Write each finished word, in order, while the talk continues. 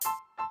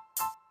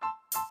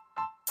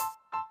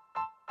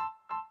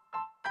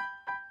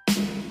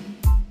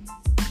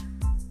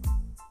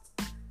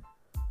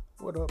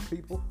What up,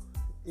 people?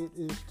 It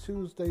is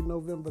Tuesday,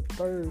 November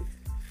 3rd.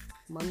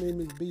 My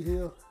name is B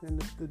Hill, and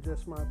this is the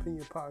Just My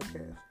Opinion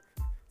podcast.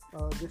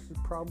 This is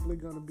probably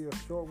going to be a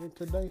short one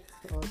today.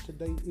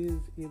 Today is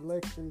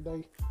election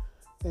day,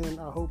 and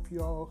I hope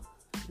you all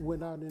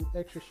went out and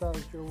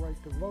exercised your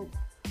right to vote.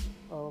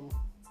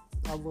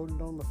 I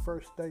voted on the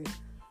first day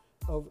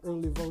of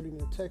early voting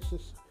in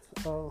Texas.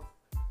 Stood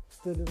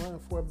in line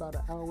for about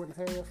an hour and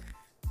a half,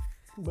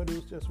 but it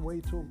was just way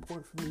too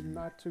important for me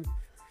not to.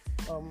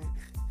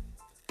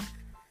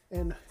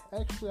 And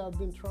actually, I've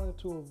been trying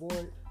to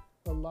avoid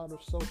a lot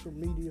of social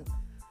media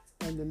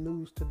and the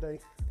news today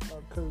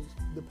because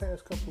the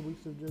past couple of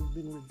weeks have just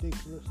been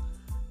ridiculous.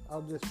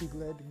 I'll just be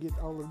glad to get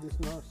all of this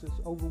nonsense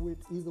over with.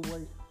 Either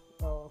way,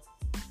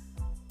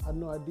 I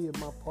know I did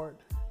my part,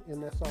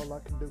 and that's all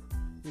I could do.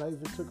 And I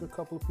even took a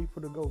couple of people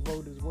to go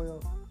vote as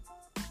well.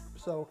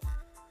 So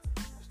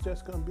it's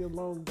just going to be a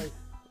long day.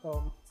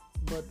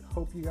 But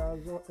hope you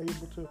guys are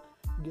able to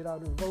get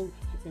out and vote,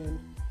 and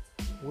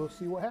we'll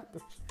see what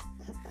happens.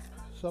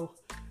 So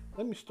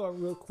let me start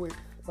real quick.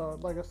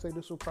 Like I said,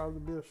 this will probably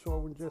be a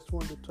short one. Just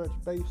wanted to touch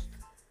base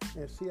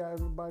and see how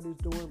everybody's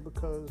doing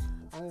because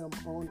I am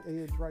on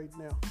edge right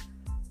now.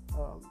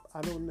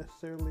 I don't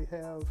necessarily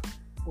have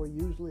or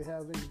usually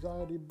have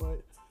anxiety,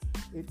 but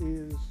it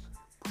is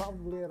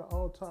probably at an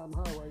all-time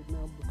high right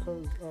now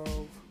because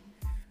of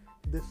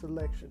this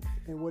election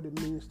and what it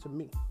means to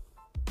me.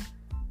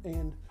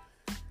 And,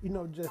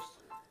 just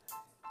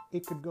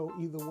it could go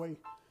either way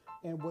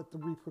and what the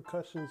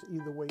repercussions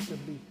either way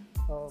could be.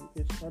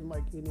 It's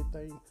unlike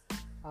anything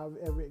I've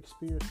ever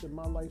experienced in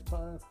my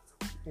lifetime,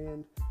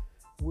 and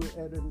we're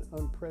at an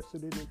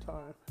unprecedented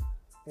time.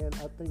 And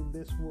I think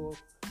this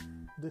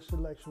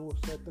election will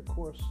set the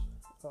course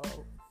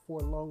for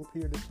a long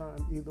period of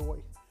time either way.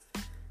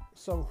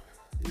 So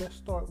let's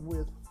start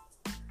with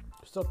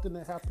something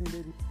that happened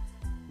in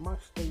my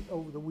state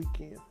over the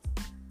weekend.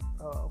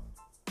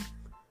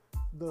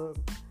 The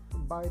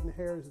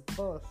Biden-Harris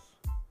bus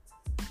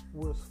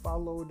was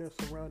followed and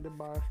surrounded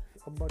by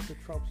a bunch of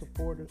Trump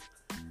supporters.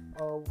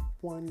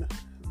 One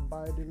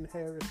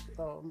Biden-Harris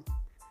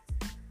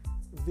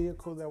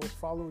vehicle that was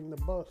following the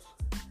bus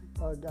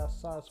got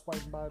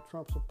sideswiped by a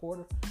Trump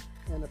supporter,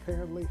 and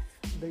apparently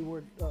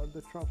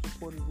the Trump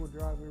supporters were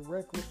driving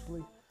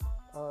recklessly,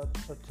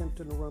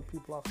 attempting to run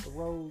people off the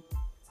road,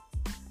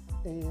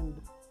 and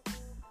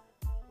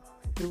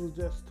it was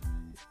just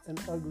an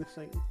ugly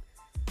scene.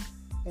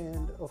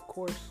 And of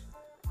course,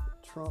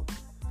 Trump,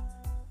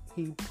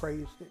 he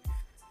praised it,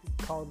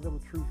 called them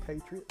true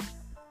patriots.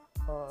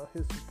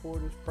 His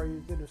supporters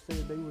praised it and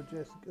said they were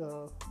just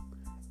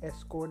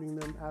escorting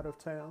them out of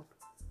town.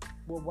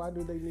 Well, why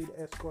do they need to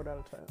escort out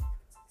of town?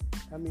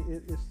 I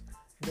mean,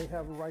 they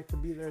have a right to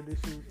be there. This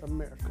is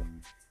America.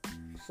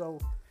 So,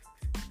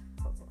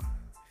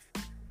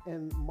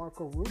 and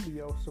Marco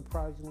Rubio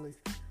surprisingly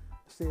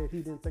said he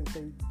didn't think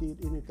they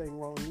did anything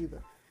wrong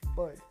either.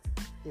 But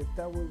if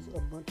that was a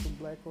bunch of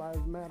Black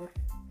Lives Matter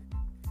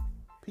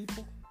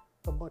people,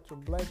 a bunch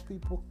of black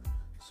people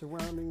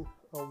surrounding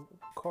a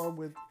car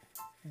with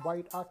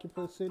white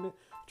occupants in it,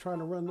 trying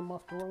to run them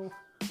off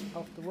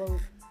the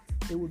road,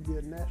 it would be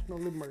a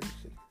national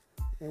emergency.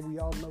 And we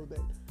all know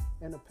that.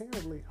 And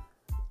apparently,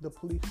 the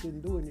police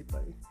didn't do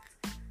anything.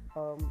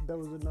 There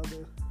was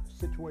another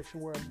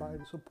situation where a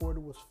Biden supporter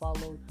was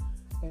followed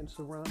and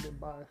surrounded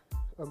by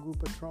a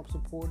group of Trump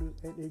supporters,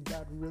 and it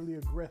got really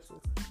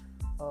aggressive.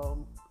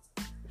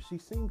 She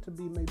seemed to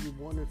be maybe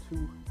one or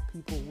two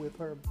people with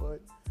her,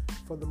 but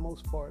for the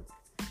most part,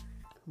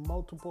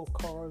 multiple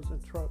cars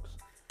and trucks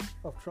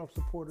of Trump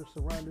supporters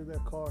surrounded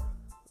that car,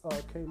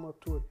 came up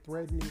to her,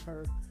 threatening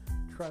her,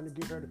 trying to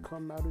get her to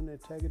come out and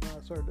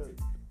antagonize her to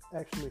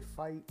actually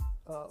fight.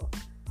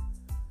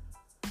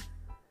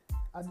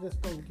 I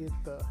just don't get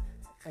the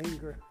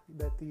anger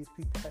that these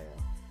people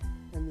have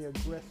and the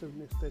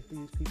aggressiveness that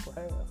these people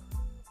have.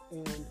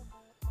 And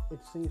it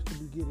seems to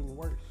be getting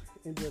worse.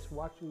 And just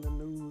watching the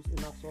news, and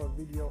I saw a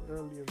video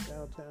earlier of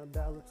downtown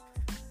Dallas,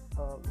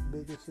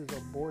 businesses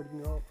are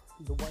boarding up.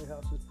 The White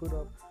House has put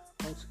up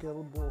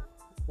unscalable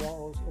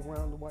walls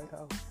around the White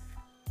House.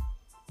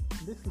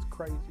 This is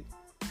crazy.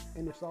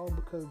 And it's all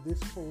because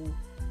this fool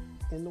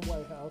in the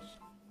White House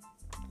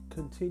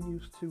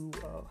continues to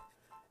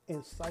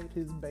incite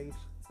his base.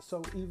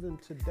 So even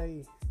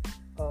today,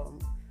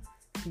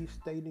 he's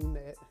stating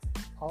that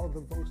all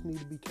the votes need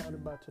to be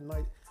counted by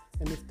tonight,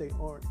 and if they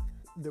aren't,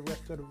 the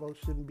rest of the votes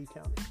shouldn't be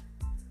counted.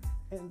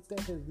 And that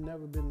has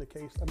never been the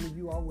case. I mean,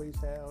 you always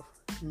have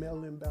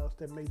mail-in ballots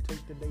that may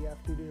take the day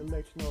after the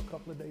election or a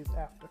couple of days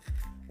after.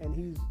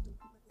 And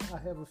I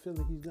have a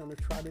feeling he's going to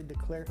try to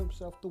declare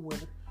himself the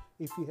winner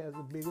if he has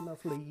a big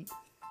enough lead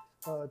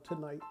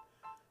tonight.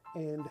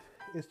 And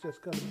it's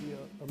just going to be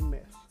a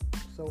mess.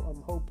 So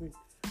I'm hoping,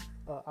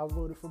 I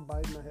voted for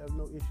Biden. I have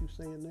no issue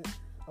saying that.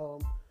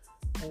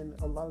 And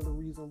a lot of the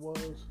reason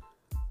was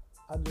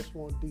I just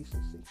want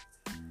decency.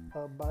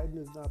 Biden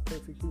is not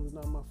perfect. He was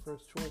not my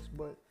first choice,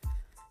 but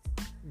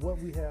what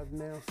we have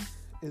now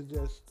is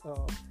just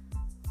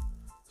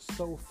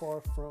so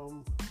far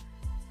from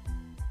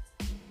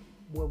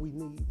what we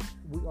need.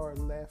 We are a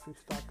laughing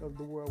stock of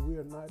the world. We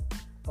are not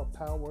a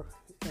power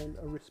and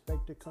a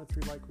respected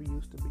country like we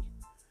used to be.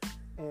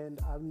 And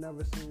I've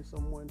never seen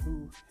someone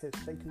who has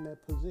taken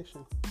that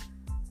position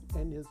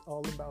and is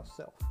all about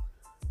self.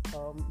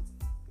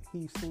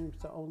 He seems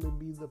to only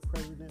be the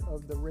president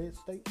of the red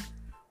states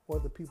or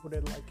the people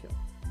that like him.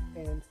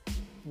 And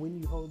when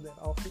you hold that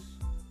office,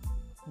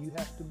 you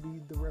have to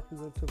be the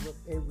representative of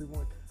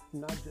everyone,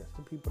 not just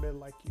the people that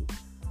like you,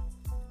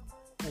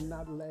 and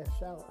not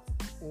lash out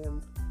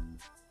and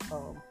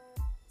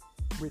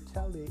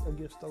retaliate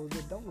against those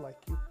that don't like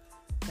you.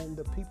 And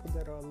the people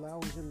that are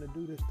allowing him to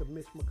do this, the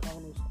Mitch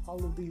McConnells,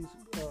 all of these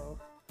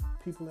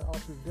people in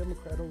office,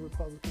 Democrat or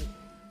Republicans,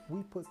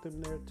 we put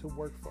them there to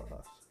work for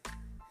us,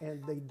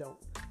 and they don't.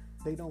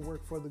 They don't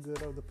work for the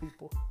good of the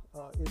people.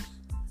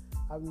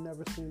 I've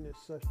never seen it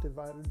such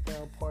divided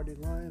down party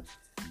lines,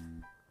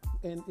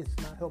 and it's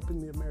not helping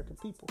the American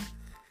people.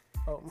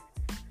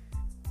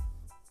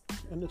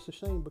 And it's a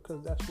shame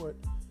because that's what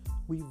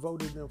we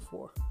voted them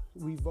for.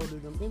 We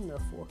voted them in there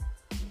for.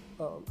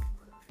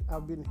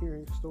 I've been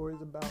hearing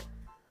stories about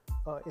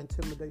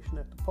intimidation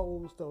at the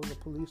polls. There was a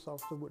police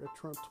officer with a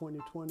Trump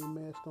 2020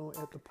 mask on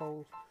at the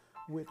polls,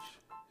 which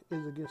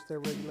is against their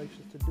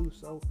regulations to do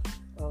so.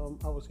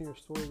 I was hearing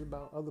stories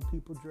about other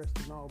people dressed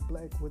in all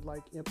black with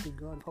like empty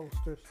gun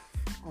holsters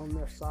on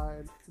their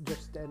side,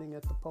 just standing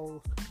at the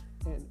polls.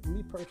 And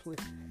me personally,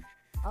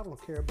 I don't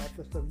care about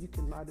that stuff. You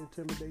cannot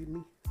intimidate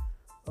me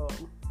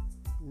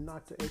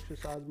not to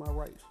exercise my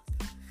rights.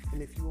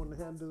 And if you want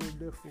to handle it a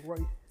different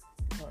way,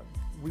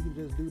 we can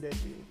just do that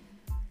then.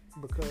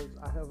 Because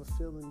I have a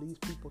feeling these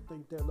people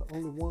think they're the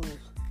only ones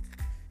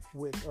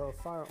with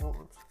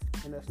firearms,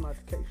 and that's not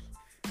the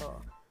case.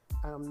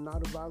 I am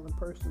not a violent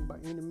person by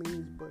any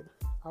means, but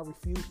I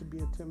refuse to be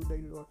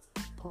intimidated or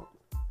punked.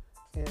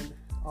 And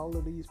all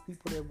of these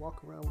people that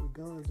walk around with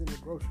guns in the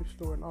grocery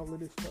store and all of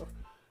this stuff,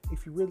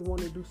 if you really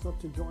want to do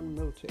something, join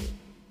the military.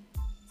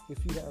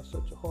 If you have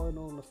such a hard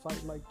on to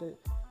fight like that,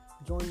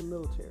 join the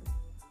military.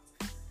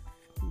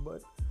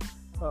 But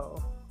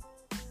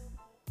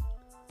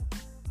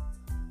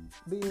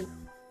then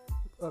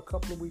a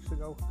couple of weeks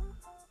ago,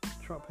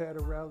 Trump had a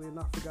rally, and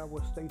I forgot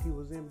what state he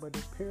was in, but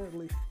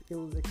apparently it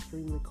was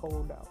extremely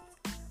cold out.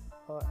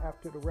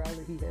 After the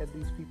rally, he had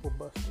these people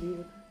bust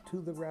in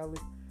to the rally.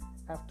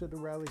 After the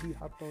rally, he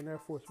hopped on Air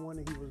Force One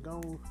and he was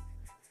gone.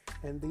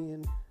 And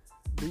then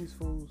these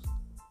fools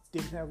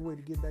didn't have a way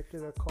to get back to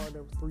their car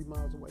that was 3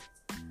 miles away.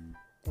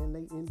 And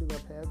they ended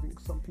up having,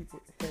 some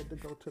people had to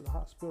go to the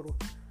hospital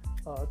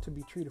to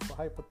be treated for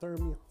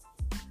hypothermia.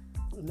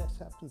 And that's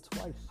happened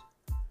twice,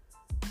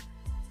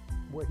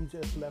 where he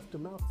just left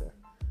them out there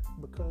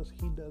because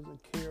he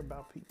doesn't care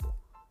about people.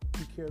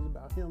 He cares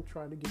about him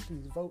trying to get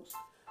these votes.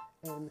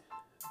 And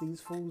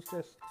these fools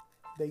just,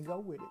 they go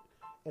with it.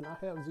 And I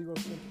have zero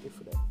sympathy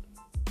for that.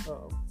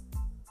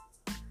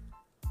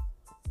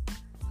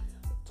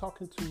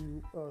 Talking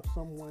to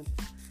someone,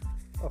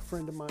 a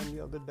friend of mine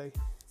the other day,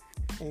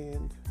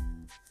 and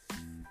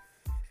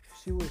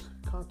she was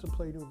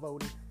contemplating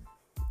voting,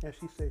 and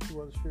she said she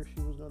wasn't sure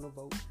she was going to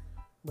vote,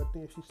 but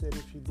then she said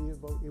if she did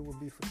vote, it would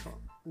be for Trump.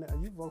 Now,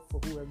 you vote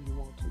for whoever you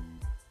want to.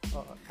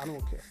 I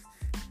don't care.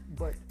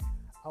 But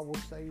I will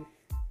say,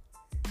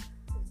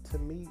 to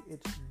me,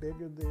 it's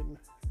bigger than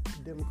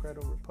Democrat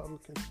or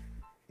Republican.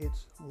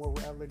 It's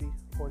morality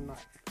or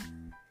not.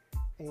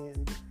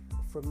 And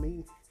for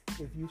me,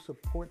 if you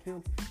support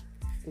him,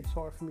 it's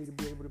hard for me to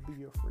be able to be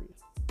your friend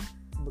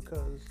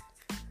because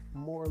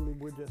morally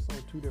we're just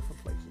on two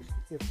different places.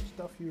 If the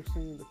stuff you're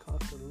seeing, the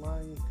constant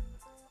lying,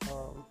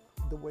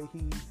 the way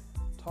he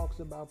talks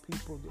about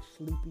people, the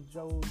Sleepy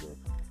Joe, the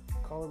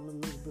calling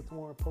Elizabeth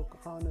Warren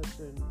Pocahontas,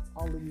 and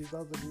all of these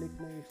other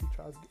nicknames he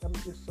tries to get, I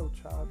mean, it's so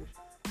childish.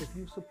 If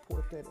you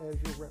support that as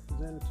your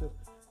representative,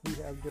 we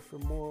have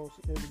different morals,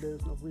 and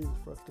there's no reason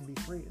for us to be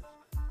friends.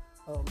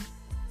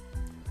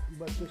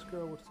 But this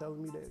girl was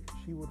telling me that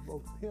she would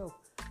vote for him,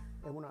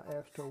 and when I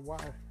asked her why,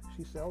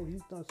 she said, "Oh,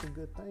 he's done some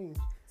good things."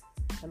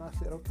 And I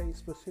said, "Okay,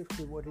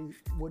 specifically, what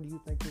do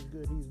you think is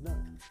good he's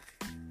done?"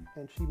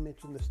 And she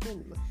mentioned the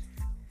stimulus.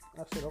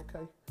 I said,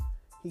 "Okay,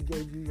 he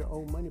gave you your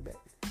own money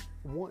back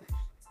once.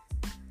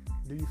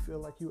 Do you feel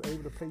like you were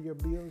able to pay your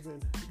bills?"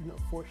 And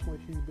fortunately,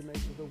 she's been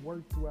able to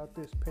work throughout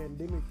this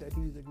pandemic that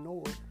he's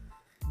ignored.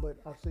 But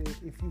I said,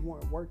 if you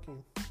weren't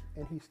working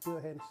and he still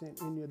hadn't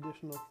sent any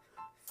additional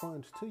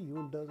funds to you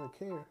and doesn't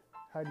care,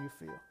 how do you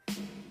feel?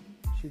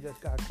 She just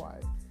got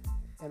quiet.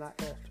 And I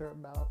asked her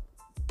about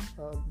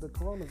the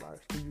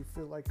coronavirus. Do you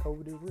feel like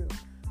COVID is real?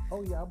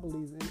 "Oh yeah, I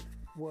believe in it."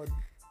 Well,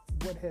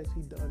 what has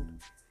he done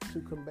to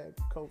combat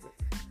COVID?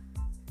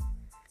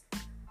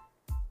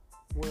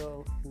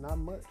 "Well, not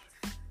much."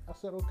 I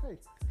said, "Okay."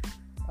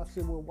 I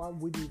said, "Well, why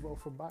would you vote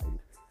for Biden?"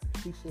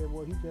 She said,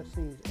 "Well, he just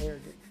seems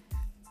arrogant."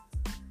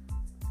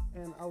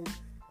 And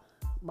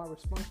my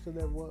response to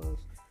that was,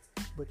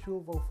 but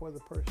you'll vote for the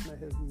person that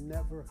has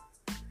never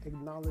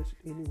acknowledged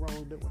any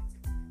wrongdoing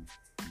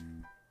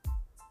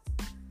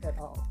at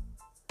all.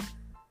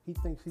 He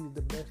thinks he's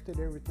the best at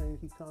everything.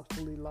 He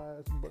constantly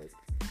lies, but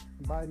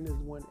Biden is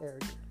one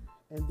arrogant.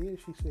 And then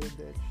she said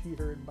that she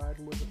heard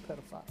Biden was a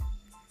pedophile,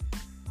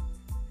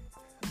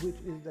 which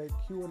is that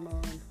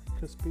QAnon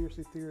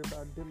conspiracy theory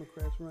about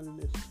Democrats running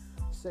this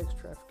sex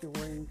trafficking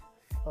ring,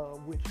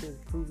 which has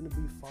proven to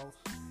be false.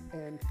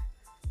 And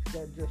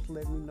that just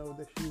let me know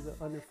that she's an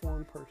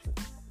uninformed person.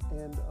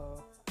 And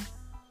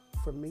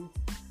for me,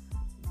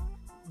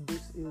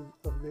 this is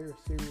a very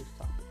serious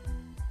topic.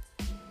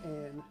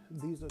 And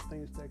these are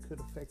things that could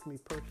affect me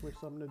personally,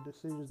 some of the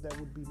decisions that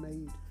would be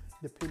made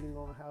depending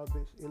on how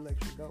this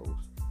election goes.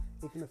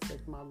 It can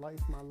affect my life,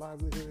 my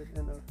livelihood,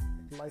 and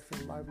the life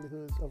and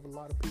livelihoods of a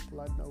lot of people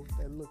I know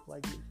that look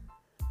like me.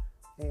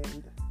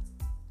 And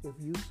if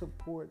you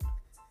support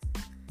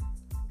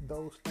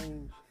those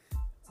things,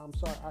 I'm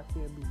sorry, I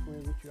can't be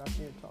friends with you. I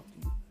can't talk to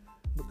you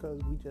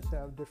because we just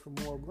have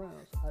different moral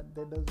grounds.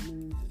 That doesn't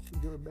mean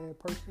you're a bad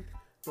person.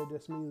 That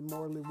just means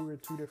morally we're in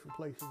two different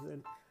places,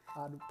 and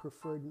I'd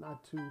prefer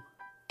not to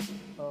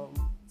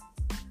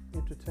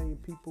entertain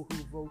people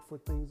who vote for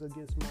things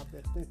against my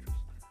best interest.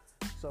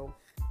 So,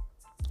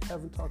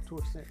 haven't talked to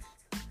her since.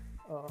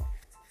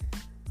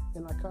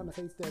 And I kind of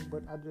hate that,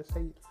 but I just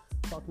hate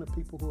talking to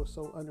people who are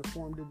so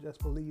uninformed and just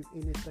believe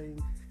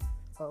anything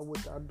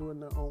without doing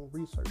their own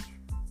research.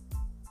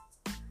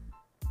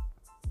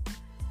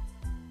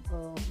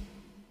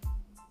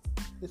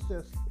 It's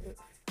just,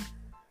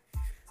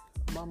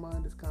 my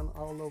mind is kind of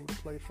all over the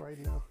place right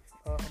now.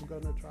 I'm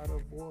going to try to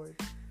avoid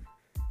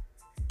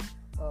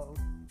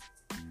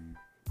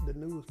the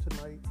news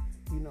tonight.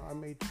 You know, I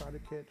may try to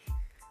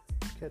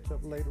catch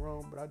up later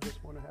on, but I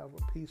just want to have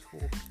a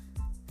peaceful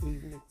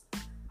evening.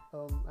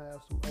 I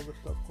have some other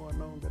stuff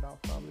going on that I'll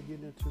probably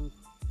get into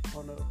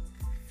on a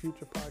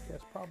future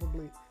podcast,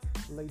 probably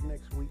late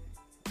next week.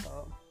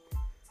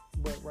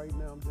 But right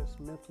now I'm just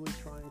mentally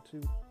trying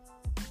to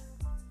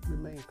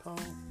remain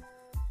calm.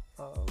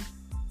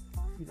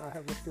 You know, I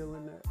have a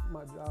feeling that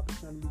my job is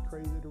going to be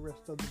crazy the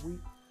rest of the week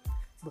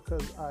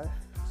because I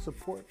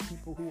support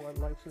people who are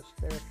licensed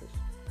therapists,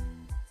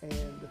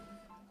 and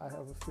I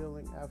have a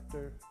feeling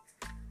after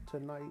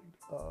tonight,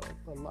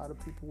 a lot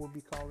of people will be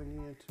calling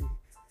in to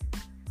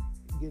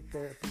get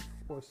therapy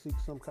or seek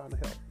some kind of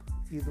help.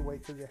 Either way,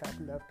 because it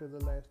happened after the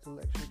last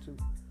election too.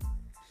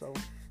 So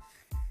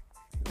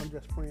I'm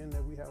just praying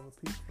that we have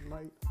a peaceful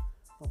night.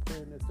 I'm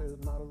praying that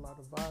there's not a lot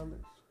of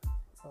violence.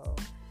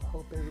 I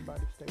hope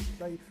everybody stays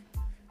safe.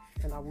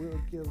 And I will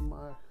give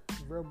my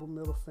verbal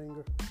middle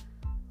finger,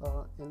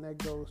 and that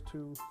goes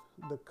to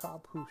the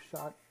cop who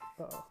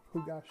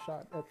got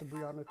shot at the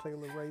Breonna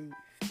Taylor raid.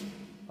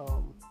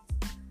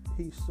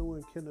 He's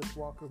suing Kenneth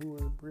Walker, who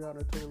is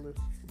Breonna Taylor's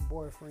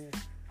boyfriend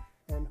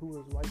and who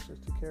is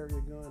licensed to carry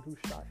a gun, who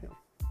shot him.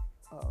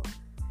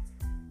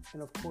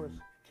 And of course,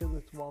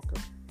 Kenneth Walker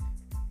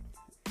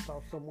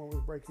thought someone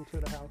was breaking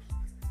into the house,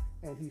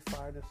 and he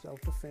fired in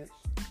self-defense,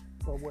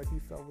 or what he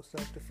felt was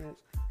self-defense.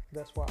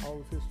 That's why all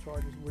of his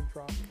charges were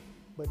dropped.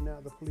 But now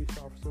the police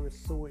officer is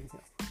suing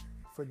him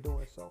for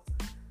doing so.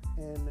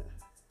 And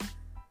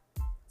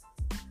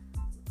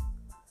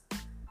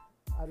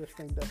I just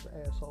think that's an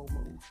asshole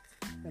move.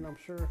 And I'm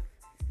sure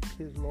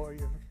his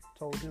lawyer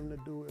told him to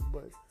do it,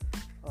 but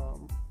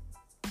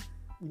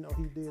you know,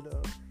 he did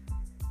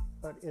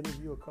an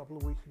interview a couple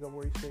of weeks ago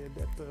where he said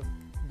that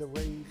the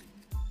raid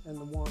and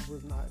the warrant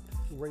was not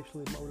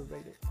racially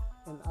motivated.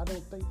 And I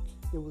don't think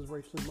it was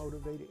racially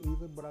motivated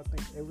either, but I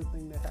think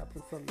everything that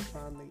happened from the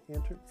time they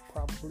entered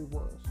probably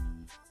was,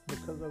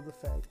 because of the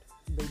fact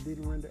they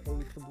didn't render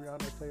aid to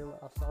Breonna Taylor.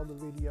 I saw the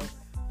video.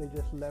 They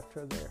just left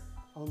her there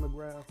on the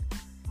ground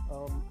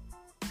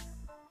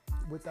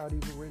without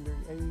even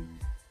rendering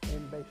aid.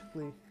 And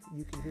basically,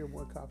 you can hear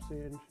one cop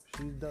saying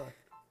she's done.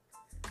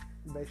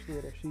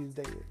 Basically, that she's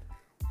dead.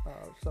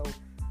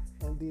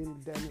 And then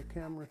Daniel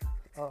Cameron,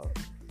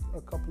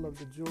 a couple of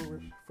the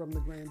jurors from the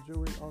grand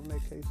jury on that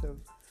case have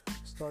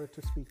started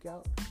to speak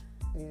out,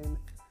 and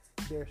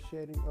they're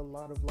shedding a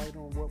lot of light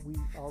on what we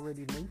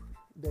already knew,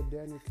 that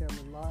Daniel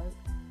Cameron lied.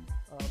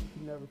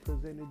 He never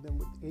presented them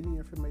with any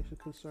information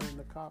concerning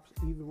the cops,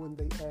 even when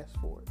they asked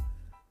for it,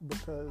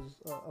 because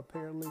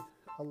apparently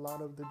a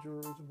lot of the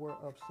jurors were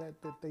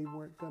upset that they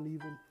weren't going to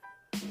even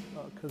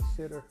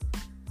consider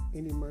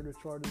any murder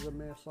charges or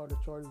manslaughter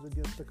charges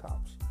against the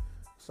cops.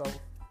 So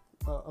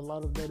a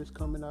lot of that is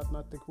coming out, and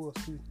I think we'll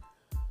see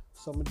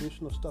some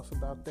additional stuff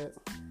about that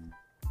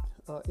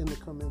in the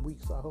coming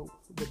weeks, I hope.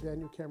 But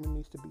Daniel Cameron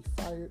needs to be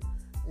fired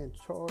and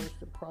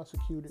charged and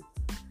prosecuted.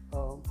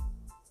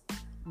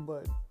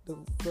 But the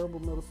verbal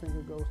middle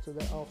finger goes to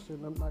that officer,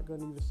 and I'm not going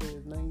to even say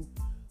his name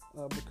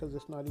because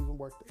it's not even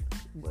worth it.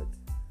 But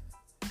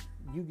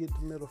you get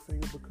the middle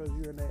finger because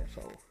you're an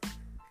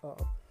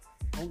asshole.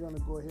 I'm going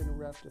to go ahead and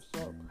wrap this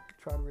up,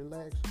 try to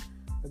relax.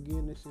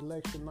 Again, it's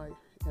election night,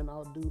 and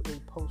I'll do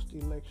a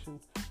post-election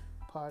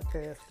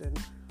podcast, and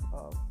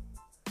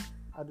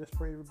I just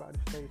pray everybody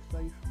stays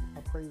safe.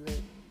 I pray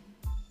that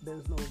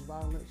there's no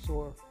violence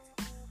or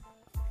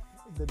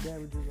the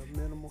damages are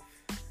minimal,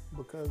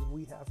 because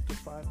we have to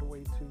find a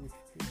way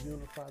to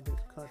unify this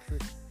country.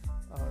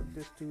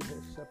 This dude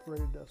has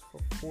separated us for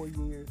 4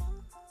 years.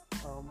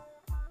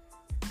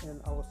 And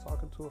I was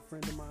talking to a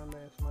friend of mine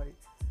last night,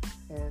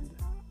 and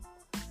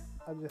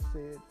I just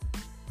said,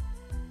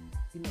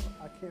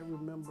 I can't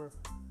remember.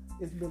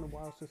 It's been a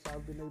while since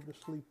I've been able to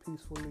sleep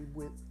peacefully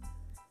with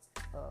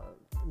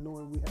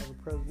knowing we have a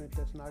president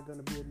that's not going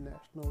to be a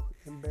national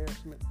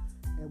embarrassment,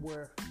 and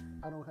where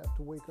I don't have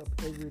to wake up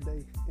every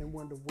day and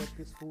wonder what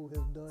this fool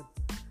has done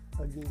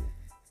again.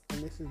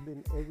 And this has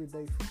been every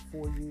day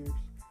for 4 years,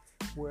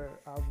 where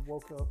I've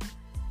woke up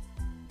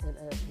and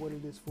asked, what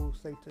did this fool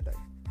say today?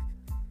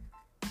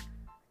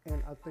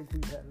 And I think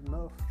we've had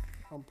enough.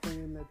 I'm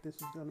praying that this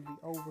is going to be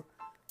over,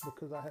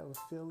 because I have a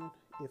feeling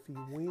if he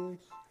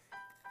wins,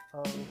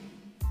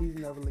 he's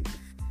never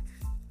leaving.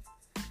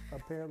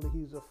 Apparently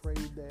he's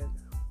afraid that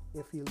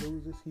if he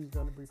loses, he's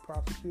going to be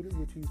prosecuted,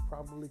 which he's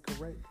probably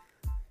correct.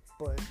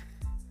 But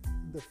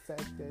the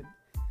fact that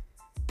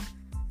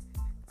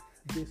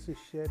this is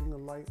shedding a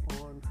light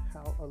on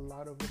how a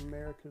lot of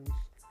Americans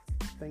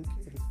think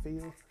and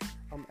feel,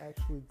 I'm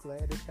actually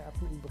glad it's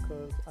happening,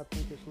 because I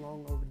think it's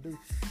long overdue.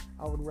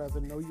 I would rather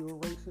know you're a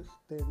racist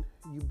than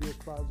you be a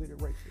closeted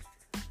racist.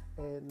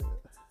 And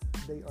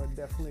they are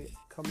definitely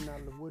coming out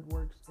of the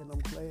woodworks, and I'm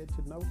glad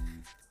to know.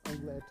 I'm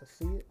glad to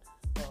see it.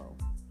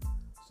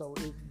 So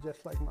it's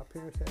just like my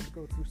parents had to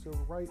go through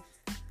civil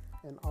rights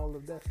and all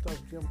of that stuff,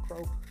 Jim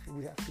Crow.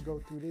 We have to go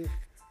through this,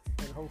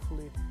 and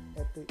hopefully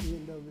at the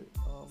end of it,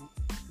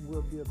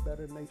 we'll be a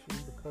better nation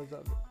because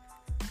of it,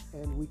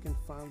 and we can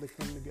finally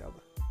come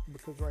together.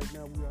 Because right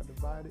now we are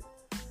divided.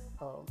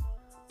 I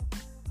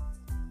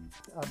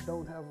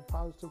don't have a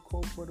positive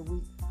quote for the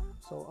week,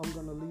 so I'm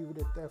going to leave it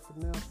at that for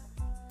now.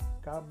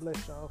 God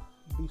bless y'all.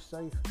 Be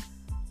safe,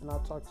 and I'll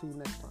talk to you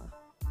next time.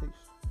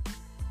 Peace.